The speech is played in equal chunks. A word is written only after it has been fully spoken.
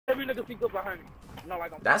every nigga sneak up behind me. No,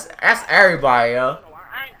 like That's everybody, yo.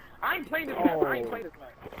 I ain't playing this map. I ain't playing this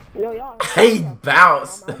map. Yo, y'all. He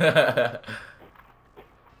bounced. Hell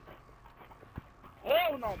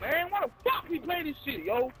no, man. Why the fuck we play this shit,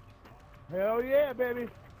 yo? Hell yeah, baby.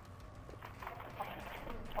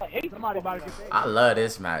 I hate Somebody about to get there. I love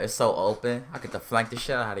this map. It's so open. I get to flank the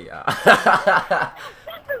shit out of y'all. This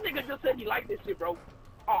nigga just said he like this shit, bro.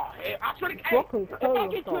 Oh, hell. I swear to God, if I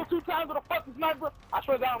get killed 2 times with a fucking sniper, I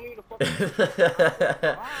swear to God, I don't mean to fucking.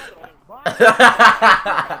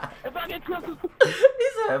 If I get killed 2 times. He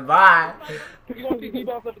said bye. You gonna see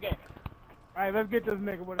D-Boss at the game. Alright, let's get this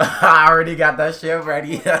nigga with us. I already got that shit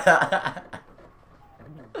ready.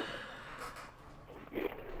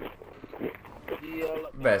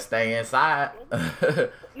 Best stay inside.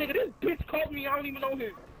 Nigga, this bitch called me. I don't even know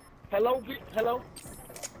him. Hello, bitch. Hello.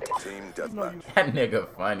 Team deathmatch. That nigga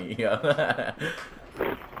funny, yo.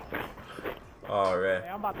 Alright. Hey,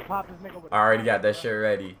 I'm about to pop this nigga with I already got that shit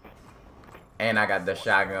ready. And I got the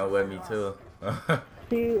shotgun with me too.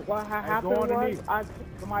 See, what happened was,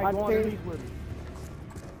 somebody go underneath with me.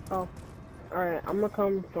 Oh. Alright, I'm gonna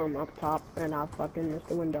come from up top, and I'll fucking miss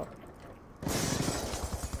the window.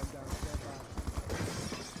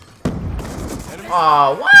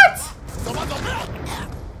 Oh, what?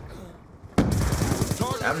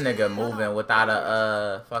 That nigga moving without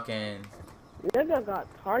a fucking. Nigga got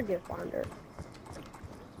target finder.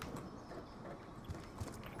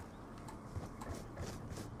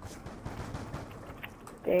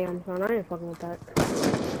 Damn, son, I ain't fucking with that.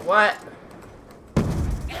 What?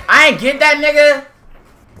 I ain't get that nigga.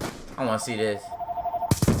 I wanna see this.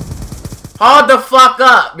 Hold the fuck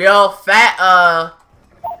up, yo. Fat,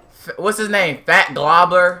 what's his name? Fat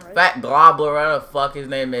Globber? Fat Globber, whatever the fuck his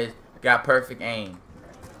name is. Got perfect aim.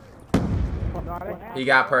 He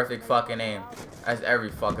got perfect fucking aim. That's every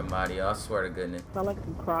fucking body, yo. I swear to goodness. I like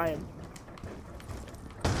him crying.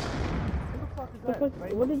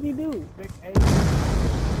 What did you do?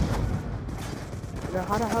 Yo,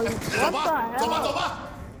 how the hell you? What the hell?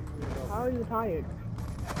 How are you tired?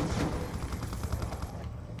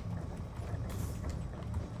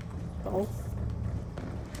 So?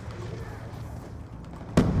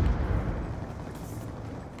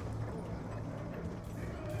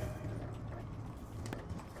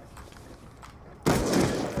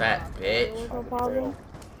 That bitch. No problem.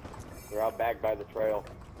 They're out back by the trail,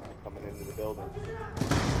 coming into the building.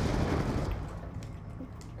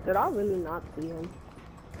 Did I really not see him?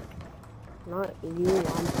 Not you,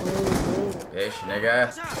 I'm playing. Bitch,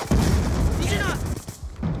 nigga.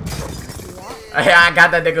 I got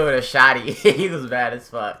that nigga with a shotty. He was bad as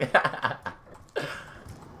fuck. Gotta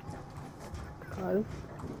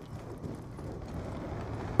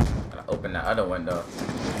open the other window.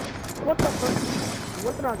 What the fuck?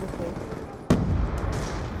 What did I just say?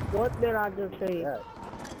 What did I just say?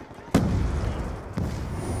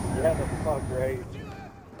 Yeah, the fuck, right?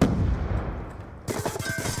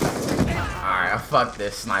 Alright, I fucked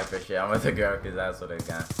this sniper shit. I'm with the girl because that's what they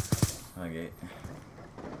got. Okay.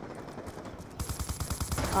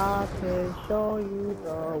 I can show you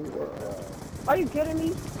the world. Are you kidding me?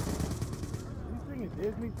 You singing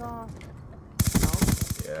Disney song?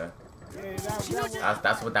 Yeah. Yeah,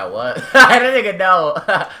 That's what that was. I didn't even know.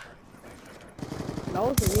 That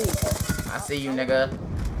was me. I see you, nigga.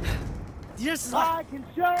 Yes, I can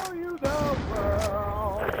show you the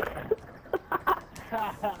world.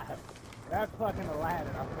 That's fucking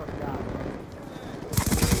Aladdin, I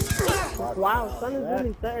forgot. Wow, son is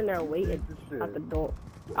really sitting there waiting at the door.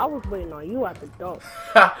 I was waiting on you at the door.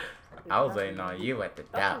 I was waiting on you at the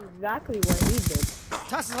door. That's exactly what he did.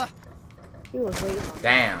 He was waiting on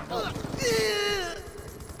Damn.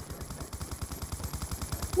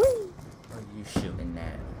 Whee! Where are you shooting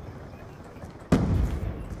at?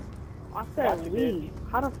 I said leave.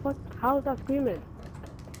 How the fuck? How is that screaming?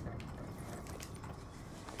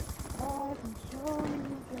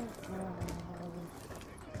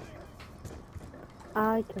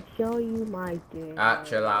 I can show you my dick. Ah,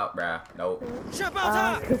 chill out, bruh. Nope.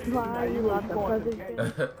 I can fly you like the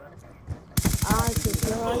president. I can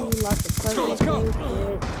show you like the president.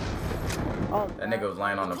 Oh, That nigga was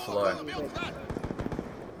lying on the floor.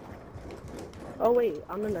 oh wait,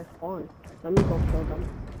 I'm in their spawn. Let me go kill them.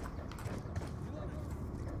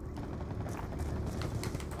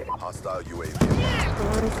 Hostile UAV. I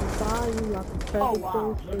can fly you like the president. Oh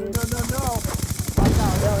wow. No.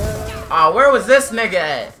 Oh, where was this nigga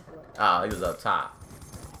at? Oh, he was up top.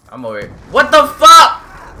 I'm over here. What the fuck?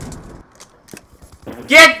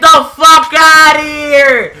 Get the fuck out of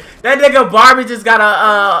here! That nigga Barbie just got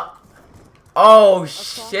a, oh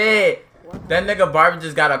shit. That nigga Barbie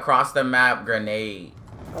just got across the map grenade.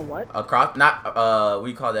 A what? Across, not, what do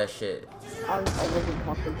you call that shit? I wasn't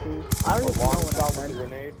talking to you. I don't even know what I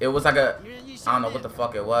said. It was like a, I don't know what the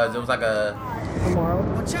fuck it was. It was like a, Tomorrow.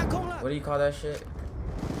 what do you call that shit?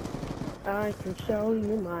 I can show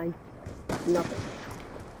you my nothing.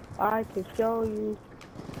 I can show you.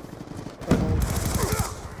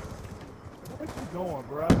 What you doing,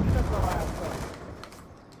 bro? That's all I have to say.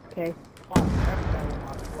 Okay. Everything with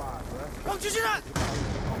my squad, bro.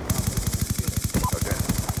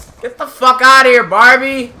 Get the fuck out of here,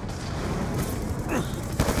 Barbie!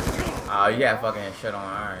 Oh, you got fucking shit on,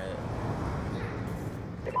 alright.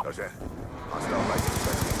 Okay. Hostile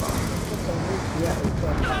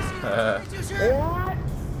What?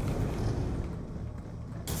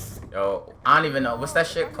 Yo, I don't even know. What's that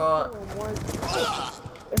shit called?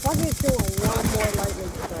 If I get killed with one more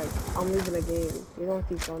lightning strike, I'm leaving the game. You don't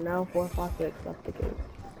keep going now. 4, 5, 6. That's the game.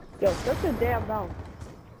 Yo, shut the damn mouth.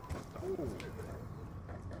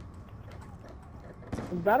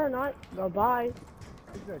 Better not. Goodbye.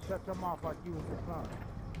 He said, shut your mouth like you was his son.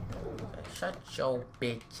 Shut your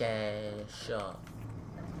bitch ass up.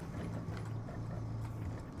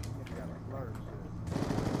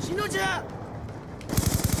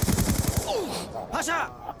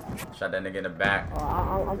 Shot that nigga in the back.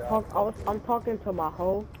 I'm talking to my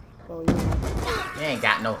hoe, so you know. You ain't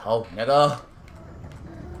got no hoe, nigga.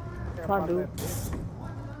 I do.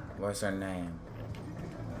 What's her name?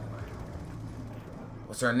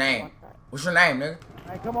 What's her name? What's her name, nigga?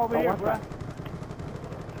 Hey, come over here, bro.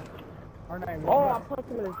 Her name. Oh, I punched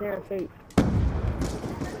him in his damn face.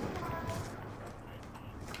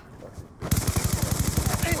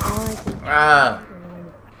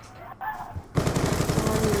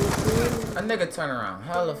 A nigga turn around.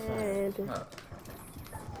 Hella fun.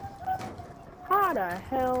 How the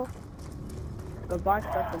hell? Goodbye,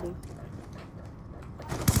 Stephanie.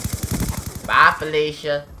 Bye,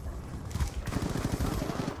 Felicia.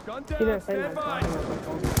 He didn't say that. Oh,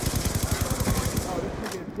 this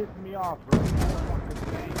nigga is pissing me off, bro.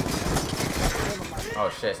 Oh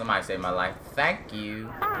shit, somebody saved my life. Thank you.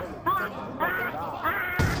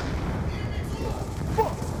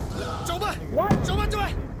 What?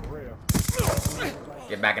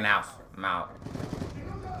 Get back in the house. I'm out.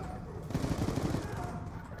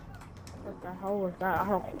 What the hell was that? I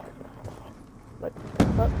don't. What the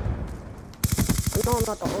fuck? No, I'm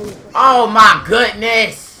not the only one. Oh my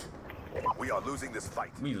goodness! We are losing this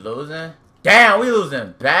fight. We losing? Damn, we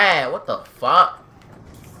losing bad. What the fuck?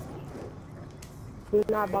 We're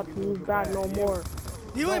not about to lose bad no more.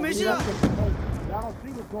 Y'all don't see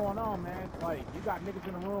what's going on, man. Like, you got niggas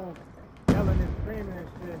in the room yelling and screaming and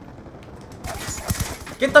shit.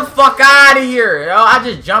 Get the fuck out of here, yo! I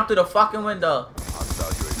just jumped through the fucking window.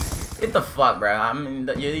 Get the fuck, bro. I mean,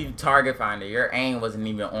 you're even target finder. Your aim wasn't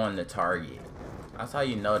even on the target. That's how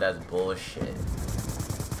you know that's bullshit.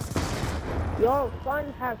 Yo,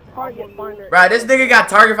 Fun has target finder. Bro, this nigga got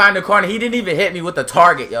target finder corner. He didn't even hit me with the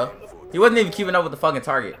target, yo. He wasn't even keeping up with the fucking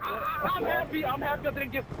target. I'm happy I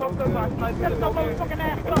didn't get fucked up by sniper. Shut your motherfucking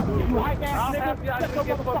ass up, you white ass nigga. I'm happy I didn't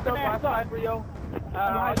get fucked up by sniper, yo.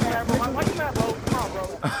 Why you mad, bro? Come on,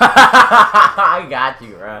 bro. I got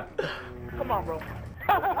you, bro. Come on, bro.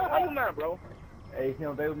 Why you mad, bro? Hey,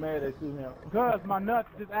 him, they were mad they shoot him. Because my nuts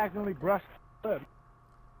just accidentally brushed up.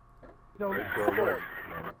 So,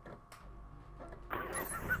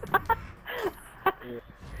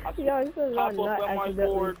 Yo, this is Pop not up on my accidentally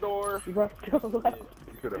forward door. brushed your life.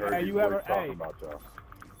 You could have heard hey, these you boys ever, talking hey, about y'all.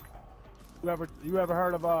 you ever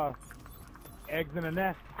heard of eggs in a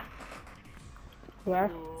nest? Yeah.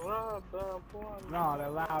 No,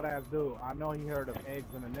 that loud ass dude. I know he heard of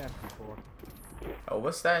eggs in a nest before. Oh,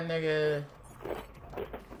 what's that nigga?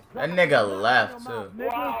 That nigga left, too.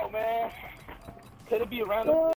 Wow, man. Could it be a random?